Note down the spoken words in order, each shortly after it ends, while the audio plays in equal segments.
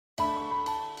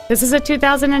This is a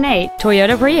 2008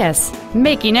 Toyota Prius,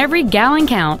 making every gallon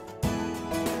count.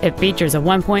 It features a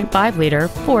 1.5-liter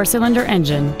four-cylinder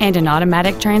engine and an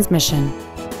automatic transmission.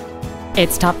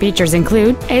 Its top features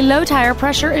include a low tire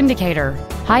pressure indicator,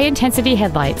 high-intensity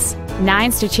headlights,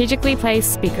 9 strategically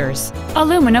placed speakers,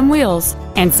 aluminum wheels,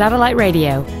 and satellite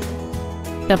radio.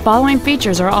 The following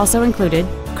features are also included: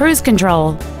 cruise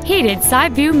control, heated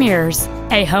side view mirrors,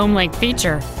 a home link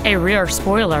feature, a rear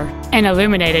spoiler, an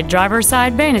illuminated driver's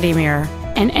side vanity mirror,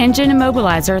 an engine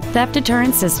immobilizer theft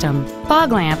deterrent system,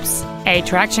 fog lamps, a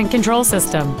traction control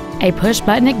system, a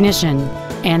push-button ignition,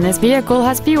 and this vehicle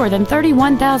has fewer than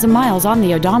 31,000 miles on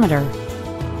the odometer.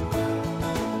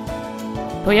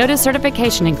 Toyota's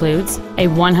certification includes a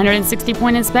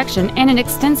 160-point inspection and an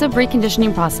extensive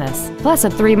reconditioning process, plus a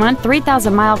 3-month,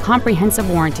 3,000-mile comprehensive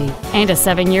warranty and a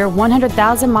 7-year,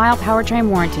 100,000-mile powertrain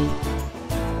warranty.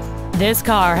 This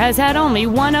car has had only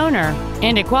one owner,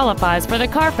 and it qualifies for the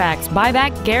Carfax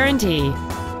buyback guarantee.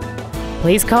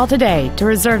 Please call today to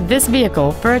reserve this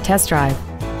vehicle for a test drive.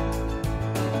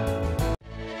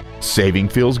 Saving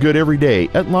feels good every day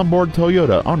at Lombard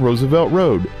Toyota on Roosevelt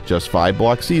Road, just 5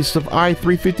 blocks east of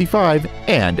I-355,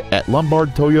 and at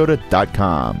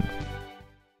lombardtoyota.com.